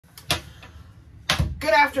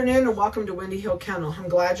Good afternoon and welcome to Windy Hill Kennel. I'm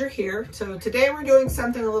glad you're here. So today we're doing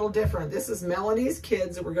something a little different. This is Melanie's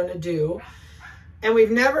kids that we're going to do. And we've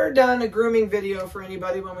never done a grooming video for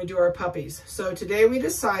anybody when we do our puppies. So today we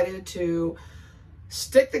decided to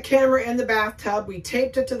stick the camera in the bathtub. We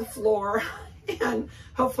taped it to the floor and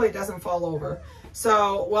hopefully it doesn't fall over.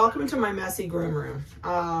 So welcome to my messy groom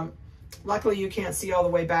room. Luckily you can't see all the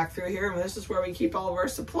way back through here. And this is where we keep all of our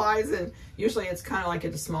supplies, and usually it's kind of like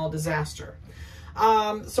a small disaster.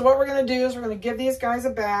 So what we're going to do is we're going to give these guys a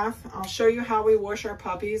bath. I'll show you how we wash our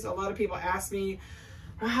puppies. A lot of people ask me,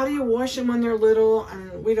 well, how do you wash them when they're little?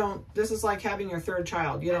 And we don't, this is like having your third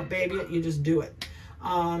child. You don't baby it, you just do it.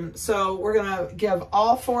 So we're going to give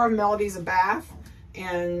all 4 of Melody's a bath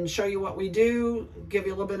and show you what we do, give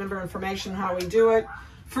you a little bit of information how we do it.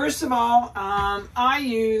 First of all, I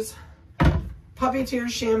use Puppy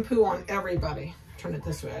Tears shampoo on everybody. Turn it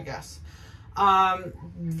this way, I guess.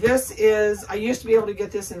 This is, I used to be able to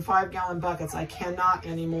get this in 5-gallon buckets. I cannot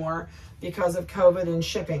anymore because of COVID and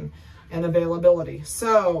shipping and availability.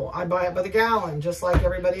 So I buy it by the gallon, just like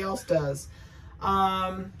everybody else does.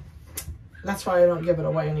 That's why I don't give it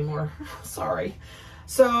away anymore. Sorry.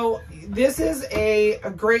 So this is a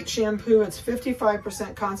great shampoo. It's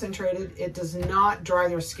 55% concentrated. It does not dry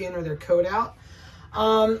their skin or their coat out.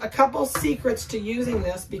 A couple secrets to using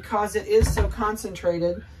this, because it is so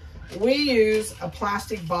concentrated. We use a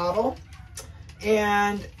plastic bottle,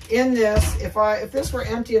 and in this, if this were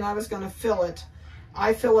empty and I was going to fill it,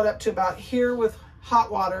 I fill it up to about here with hot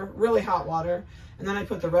water, really hot water, and then I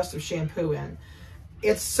put the rest of shampoo in.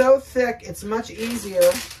 It's so thick, it's much easier.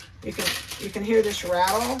 You can hear this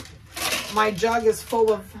rattle. My jug is full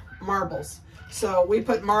of marbles, so we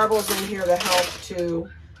put marbles in here to help to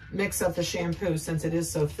mix up the shampoo since it is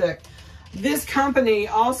so thick. This company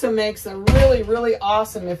also makes a really, really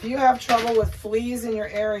awesome, if you have trouble with fleas in your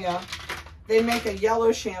area, they make a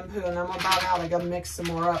yellow shampoo, and I'm about out. I got to mix some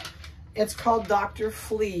more up. It's called Dr.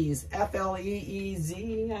 Fleas,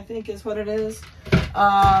 F-L-E-E-Z, I think is what it is.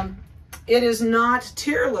 It is not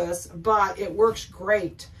tearless, but it works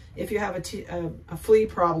great if you have a flea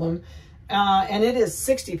problem. And it is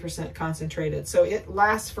 60% concentrated, so it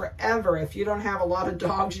lasts forever. If you don't have a lot of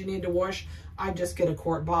dogs you need to wash, I just get a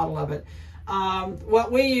quart bottle of it.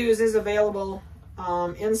 What we use is available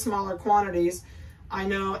in smaller quantities. I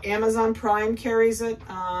know Amazon Prime carries it.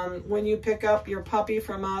 When you pick up your puppy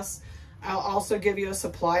from us, I'll also give you a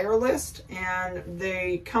supplier list, and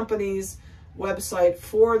the company's website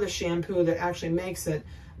for the shampoo that actually makes it,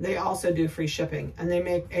 they also do free shipping, and they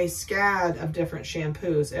make a scad of different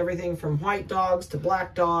shampoos, everything from white dogs to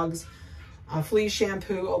black dogs, flea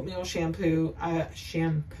shampoo, oatmeal shampoo,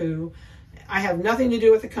 shampoo. I have nothing to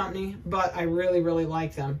do with the company, but I really, really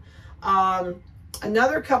like them.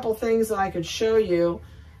 Another couple things that I could show you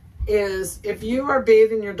is if you are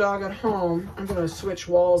bathing your dog at home, I'm going to switch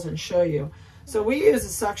walls and show you. So we use a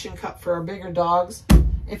suction cup for our bigger dogs.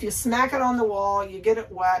 If you smack it on the wall, you get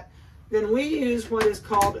it wet. Then we use what is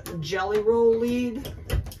called a jelly roll lead.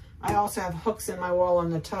 I also have hooks in my wall in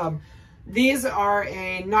the tub. These are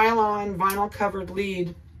a nylon vinyl covered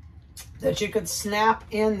lead that you could snap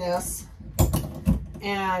in this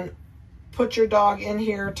and put your dog in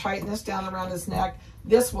here, tighten this down around his neck.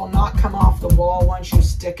 This will not come off the wall once you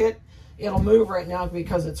stick it. It'll move right now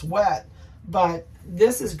because it's wet, but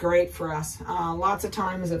this is great for us. Lots of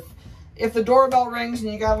times if the doorbell rings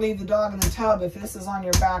and you got to leave the dog in the tub, if this is on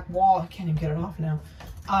your back wall, I can't even get it off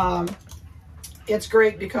now. It's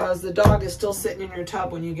great because the dog is still sitting in your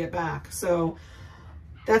tub when you get back. So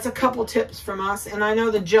that's a couple tips from us. And I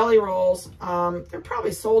know the jelly rolls, they're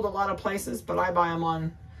probably sold a lot of places, but I buy them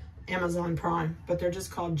on Amazon Prime, but they're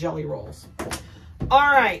just called jelly rolls.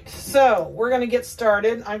 All right, so we're going to get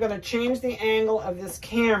started. I'm going to change the angle of this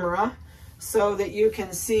camera so that you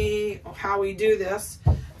can see how we do this.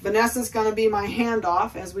 Vanessa's going to be my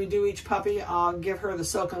handoff as we do each puppy. I'll give her the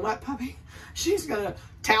soaking wet puppy. She's going to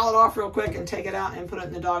towel it off real quick and take it out and put it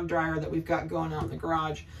in the dog dryer that we've got going out in the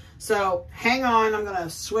garage. So hang on, I'm going to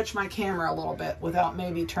switch my camera a little bit without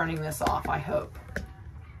maybe turning this off, I hope.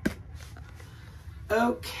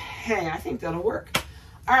 Okay, I think that'll work.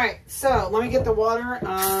 All right, so let me get the water.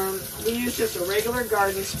 We use just a regular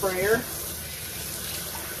garden sprayer.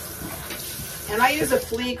 And I use a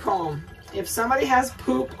flea comb. If somebody has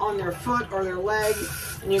poop on their foot or their leg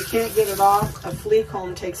and you can't get it off, a flea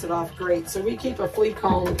comb takes it off great. So we keep a flea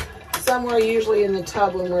comb somewhere usually in the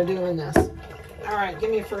tub when we're doing this. All right, give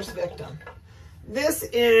me a first victim. This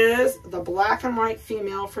is the black and white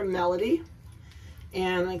female from Melody.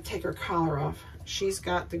 And I take her collar off. She's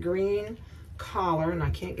got the green collar and I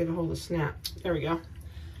can't get a hold of Snap. There we go.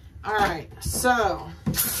 All right, so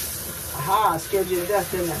Aha, scared you to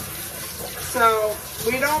death, didn't it? So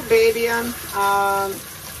we don't baby them.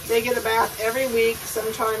 They get a bath every week,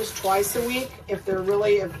 sometimes twice a week. If they're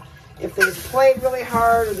really, if they played really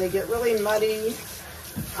hard or they get really muddy,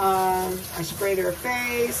 I spray their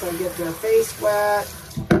face, I get their face wet.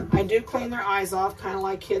 I do clean their eyes off, kind of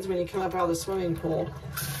like kids when you come up out of the swimming pool.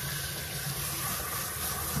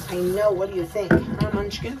 I know, what do you think, huh,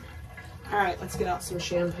 Munchkin? All right, let's get out some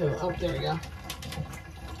shampoo. Oh, there you go.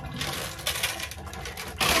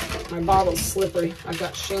 My bottle's slippery. I've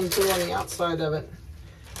got shampoo on the outside of it.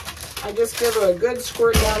 I just give her a good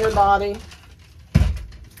squirt down her body.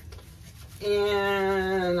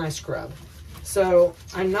 And I scrub. So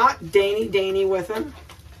I'm not dainty with them.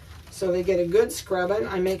 So they get a good scrubbing.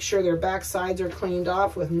 I make sure their backsides are cleaned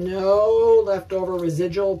off with no leftover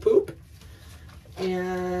residual poop.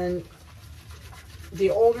 And the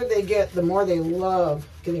older they get, the more they love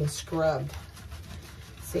getting scrubbed.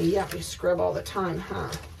 See, yeah, we scrub all the time, huh?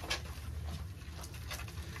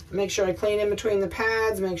 Make sure I clean in between the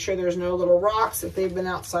pads, make sure there's no little rocks. If they've been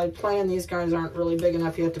outside playing, these guys aren't really big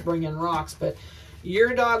enough, you have to bring in rocks, but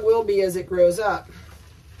your dog will be as it grows up.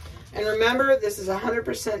 And remember, this is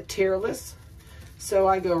 100% tearless. So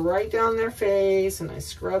I go right down their face and I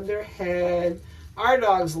scrub their head. Our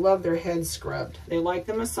dogs love their head scrubbed. They like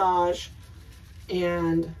the massage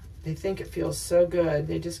and they think it feels so good.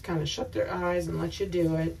 They just kind of shut their eyes and let you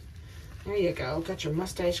do it. There you go, got your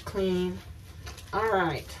mustache clean. All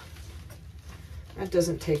right, that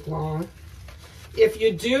doesn't take long. If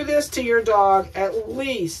you do this to your dog at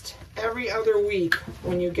least every other week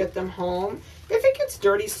when you get them home, if it gets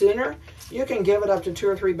dirty sooner, you can give it up to 2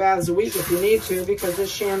 or 3 baths a week if you need to, because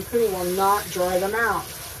this shampoo will not dry them out.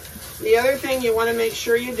 The other thing you want to make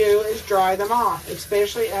sure you do is dry them off,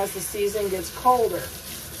 especially as the season gets colder.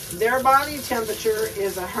 Their body temperature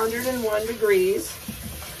is 101 degrees.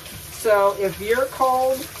 So if you're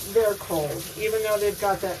cold, they're cold. Even though they've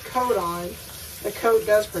got that coat on, the coat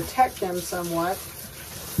does protect them somewhat.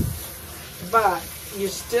 But you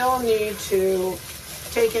still need to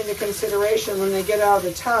take into consideration when they get out of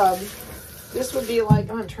the tub. This would be like,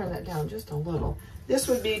 I'm going to turn that down just a little. This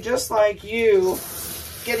would be just like you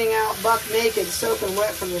getting out buck naked, soaking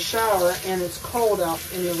wet from the shower, and it's cold out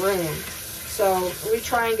in the room. So we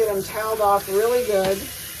try and get them toweled off really good.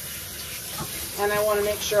 And I want to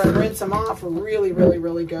make sure I rinse them off really, really,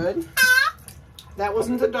 really good. That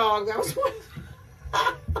wasn't the dog. That was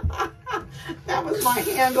that was my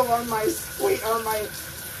handle on my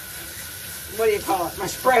what do you call it? My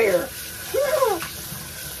sprayer.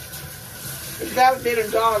 If that did a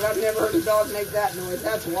dog, I've never heard a dog make that noise.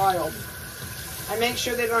 That's wild. I make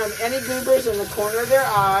sure they don't have any goobers in the corner of their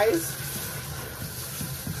eyes.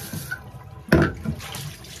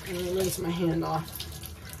 And I rinse my hand off.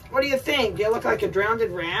 What do you think? Do you look like a drowned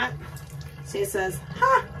rat? See, it says,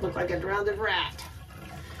 ha, look like a drowned rat.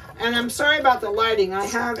 And I'm sorry about the lighting. I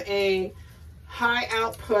have a high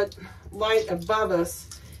output light above us,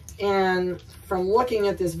 and from looking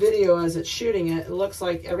at this video as it's shooting it, it looks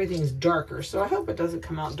like everything's darker. So I hope it doesn't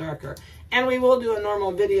come out darker. And we will do a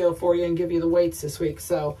normal video for you and give you the weights this week.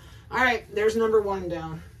 So, all right, there's number 1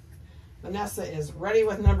 down. Vanessa is ready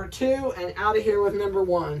with number 2 and out of here with number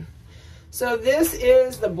 1. So this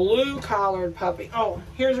is the blue collared puppy. Oh,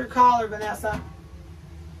 here's her collar, Vanessa.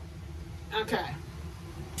 Okay.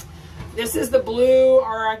 This is the blue,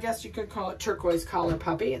 or I guess you could call it turquoise collar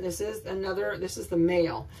puppy. And this is the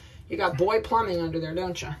male. You got boy plumbing under there,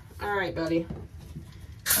 don't you? All right, buddy.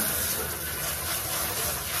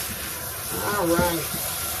 All right.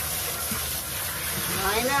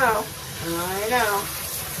 I know.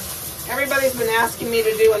 Everybody's been asking me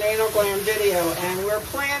to do an anal gland video, and we're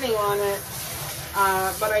planning on it,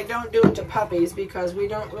 but I don't do it to puppies because we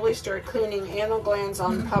don't really start cleaning anal glands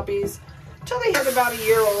on puppies until they hit about 1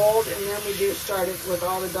 year old, and then we do start it with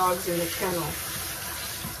all the dogs in the kennel.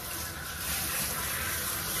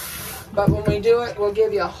 But when we do it, we'll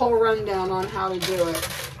give you a whole rundown on how to do it.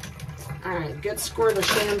 All right, good squirt of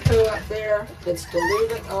shampoo up there. It's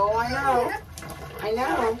diluted. Oh, I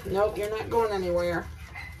know. Nope, you're not going anywhere.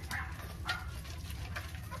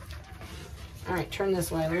 All right, turn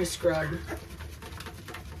this way. Let me scrub.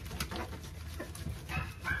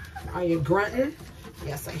 Are you grunting?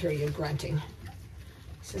 Yes, I hear you grunting. He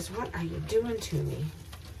says, what are you doing to me?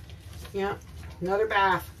 Yeah, another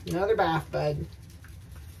bath, bud.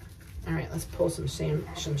 All right, let's pull some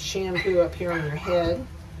shampoo up here on your head.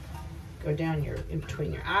 Go down in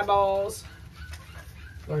between your eyeballs.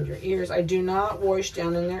 Go under your ears. I do not wash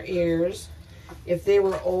down in their ears. If they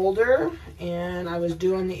were older and I was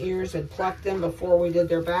doing the ears and plucked them before we did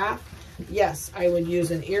their bath, yes, I would use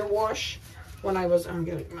an ear wash when I was, I'm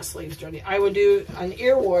getting my sleeves dirty. I would do an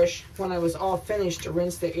ear wash when I was all finished to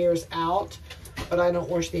rinse the ears out, but I don't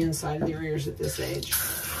wash the inside of their ears at this age.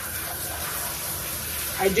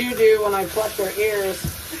 I do when I pluck their ears.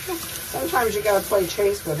 Sometimes you gotta play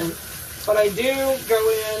chase with them. But I do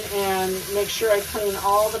go in and make sure I clean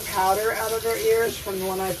all the powder out of their ears from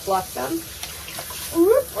when I pluck them.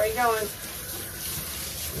 Whoop, where are you going?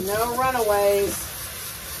 No runaways.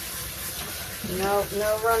 No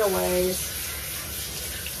runaways.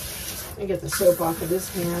 Let me get the soap off of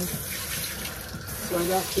this hand so I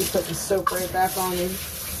don't keep putting soap right back on me.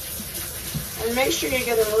 And make sure you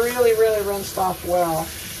get them really, really rinsed off well.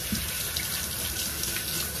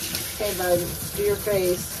 Okay, bud, do your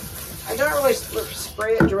face. I don't really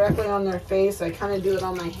spray it directly on their face. I kind of do it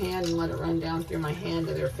on my hand and let it run down through my hand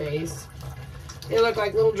to their face. They look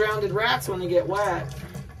like little drowned rats when they get wet.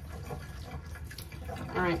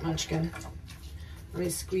 All right, Munchkin. Let me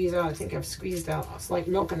squeeze out. I think I've squeezed out. It's like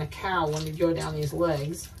milking a cow when you go down these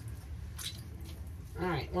legs. All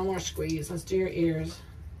right, one more squeeze. Let's do your ears.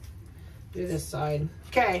 Do this side.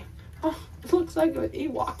 Okay. Oh, it looks like an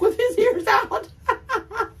Ewok with his ears out.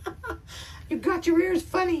 You got your ears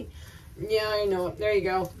funny. Yeah, I know it. There you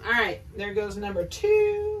go. All right, there goes number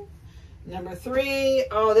 2. Number 3.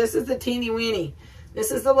 Oh, this is the teeny weeny.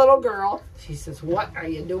 This is the little girl. She says, what are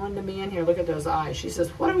you doing to me in here? Look at those eyes. She says,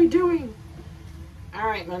 what are we doing? All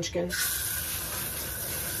right, Munchkin.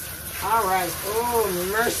 All right. Oh,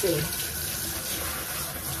 mercy.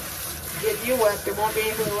 Get you wet. There won't be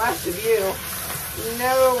anything left of you.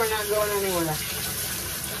 No, we're not going anywhere.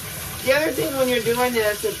 The other thing when you're doing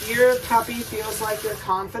this, if your puppy feels like you're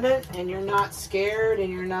confident and you're not scared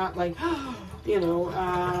and you're not like, you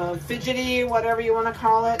know, fidgety, whatever you want to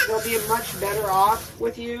call it, they'll be much better off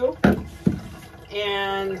with you.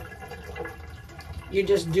 And you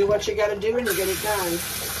just do what you got to do and you get it done.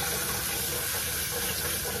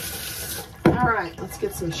 All right, let's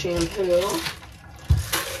get some shampoo.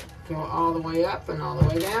 Go all the way up and all the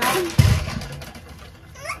way down.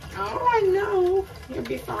 Oh, I know. You'll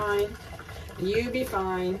be fine. You'll be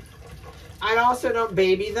fine. I also don't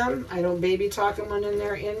baby them. I don't baby talk them when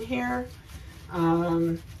they're in here.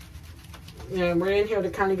 You know, we're in here to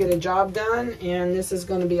kind of get a job done, and this is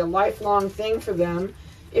going to be a lifelong thing for them.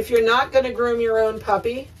 If you're not going to groom your own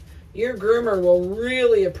puppy, your groomer will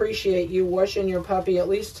really appreciate you washing your puppy at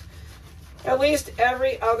least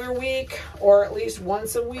every other week or at least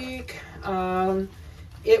once a week.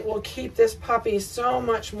 It will keep this puppy so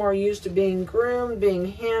much more used to being groomed, being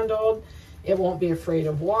handled. It won't be afraid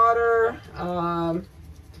of water.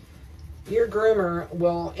 Your groomer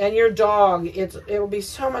will, and your dog, it will be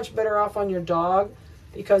so much better off on your dog,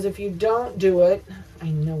 because if you don't do it, I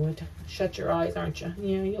know it. Shut your eyes, aren't you?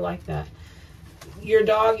 Yeah, you like that. Your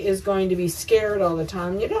dog is going to be scared all the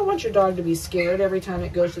time. You don't want your dog to be scared every time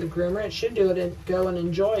it goes to the groomer. It should do it and go and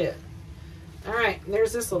enjoy it. All right,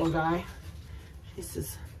 there's this little guy. He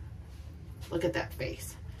says, look at that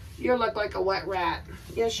face. You look like a wet rat.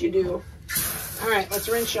 Yes, you do. All right, let's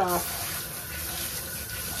rinse you off.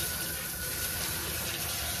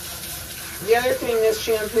 The other thing this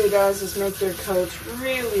shampoo does is make their coats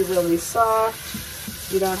really, really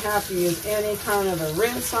soft. You don't have to use any kind of a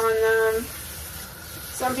rinse on them.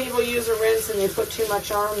 Some people use a rinse and they put too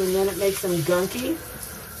much on and then it makes them gunky.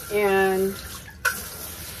 And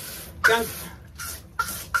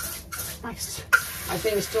my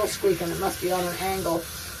thing is still squeaking. It must be on an angle.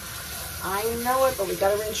 I know it, but we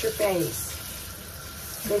gotta rinse your face.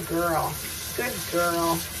 Good girl. Good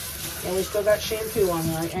girl. And we still got shampoo on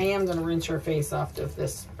there. I am gonna rinse her face off with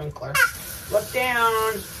this sprinkler. Look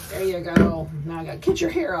down. There you go. Now I gotta get your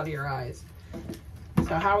hair out of your eyes.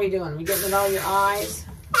 So how are we doing? We getting it all your eyes?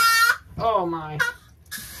 Oh my.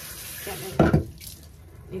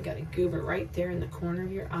 You got a goober right there in the corner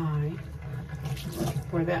of your eye.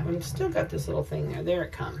 Where that one still got this little thing there. There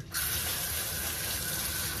it comes.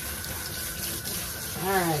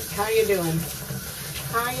 All right, how you doing?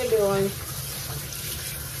 How you doing?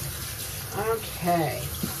 Okay,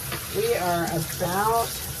 we are about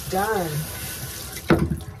done.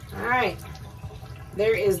 All right,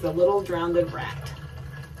 there is the little drowned rat.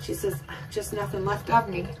 She says, just nothing left of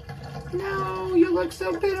me. No, you look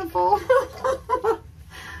so pitiful.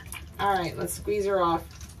 All right, let's squeeze her off.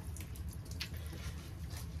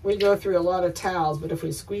 We go through a lot of towels, but if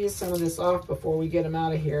we squeeze some of this off before we get them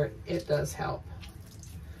out of here, it does help.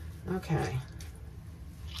 Okay.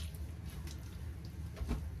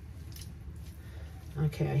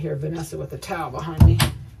 Okay, I hear Vanessa with a towel behind me.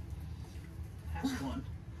 Last one.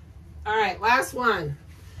 All right, last one.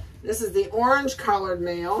 This is the orange colored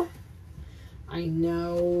male. I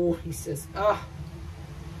know, he says, oh,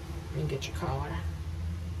 Let me get your collar.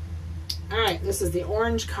 All right, this is the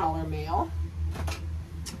orange collar male.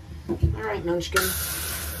 All right, Munchkin.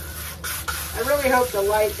 I really hope the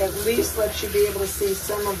light at least lets you be able to see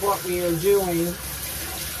some of what we are doing,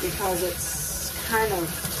 because it's kind of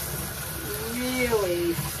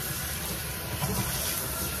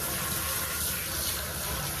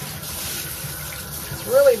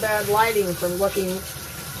really bad lighting from looking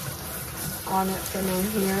on it from in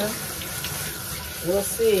here. We'll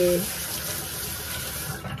see.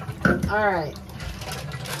 All right.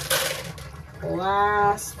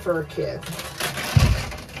 Last fur kit.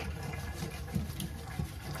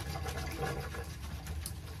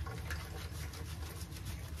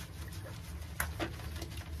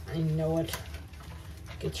 I know it.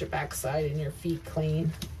 Get your backside and your feet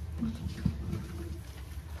clean.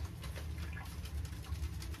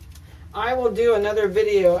 I will do another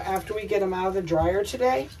video after we get them out of the dryer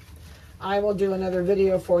today. I will do another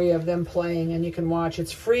video for you of them playing, and you can watch.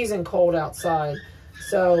 It's freezing cold outside.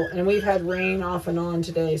 So, and we've had rain off and on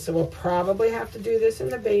today, so we'll probably have to do this in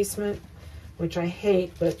the basement, which I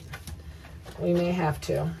hate, but we may have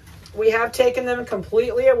to. We have taken them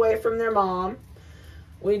completely away from their mom.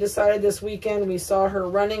 We decided this weekend, we saw her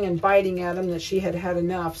running and biting at them, that she had had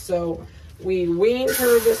enough, so we weaned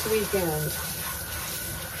her this weekend.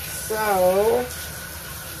 So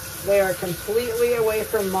they are completely away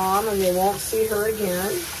from mom, and they won't see her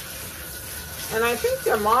again. And I think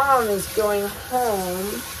their mom is going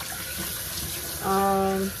home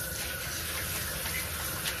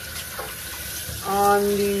on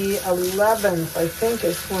the 11th, I think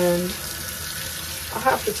is when. I'll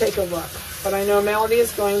have to take a look. But I know Melody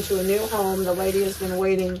is going to a new home. The lady has been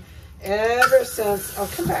waiting ever since. Oh,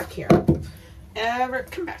 come back here.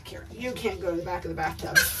 Come back here. You can't go to the back of the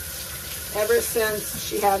bathtub. Ever since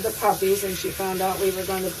she had the puppies and she found out we were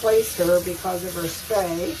going to place her because of her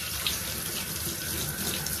spay.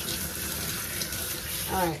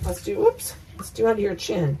 All right, let's do under your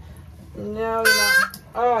chin. No, no.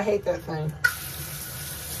 Oh, I hate that thing.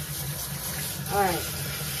 All right.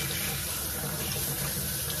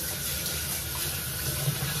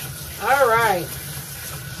 All right.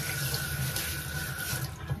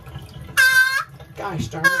 Gosh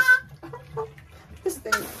darn it.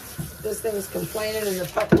 This thing's complaining, and the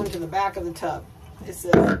pup went to the back of the tub. It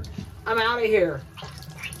said, I'm out of here.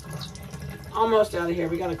 Almost out of here.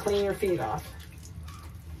 We got to clean your feet off.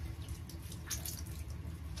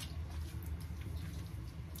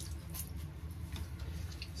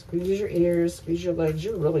 Squeeze your ears, squeeze your legs.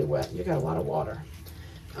 You're really wet. You got a lot of water.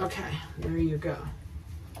 Okay, there you go.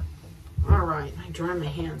 All right, I dry my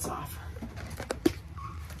hands off.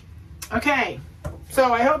 Okay,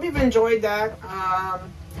 so I hope you've enjoyed that.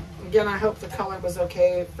 Again, I hope the color was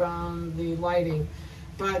okay from the lighting.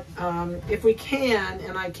 But if we can,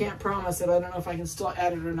 and I can't promise it, I don't know if I can still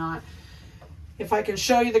edit or not. If I can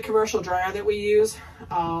show you the commercial dryer that we use,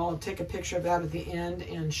 I'll take a picture of that at the end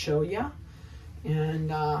and show you. And,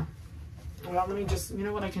 well, let me just, you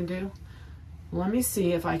know what I can do? Let me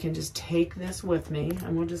see if I can just take this with me,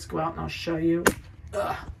 and we'll just go out and I'll show you.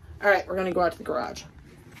 Ugh. All right, we're gonna go out to the garage.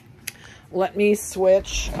 Let me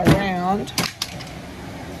switch around.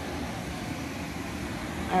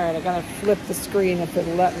 All right, I gotta flip the screen if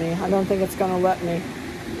it'll let me. I don't think it's gonna let me.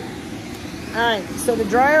 All right, so the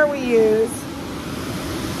dryer we use,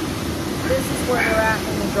 this is where we're at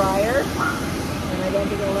in the dryer, and I don't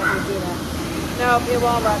think it'll let me do that. No, it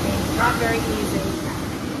won't let me. Not very easy.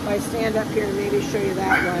 If I stand up here and maybe show you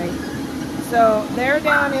that way. So they're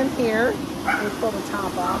down in here. Let me pull the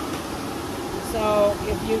top off. So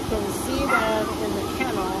if you can see them in the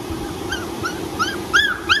kennel,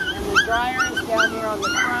 and the dryer is down here on the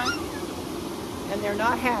front, and they're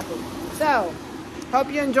not happy. So, hope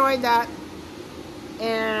you enjoyed that,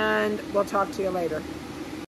 and we'll talk to you later.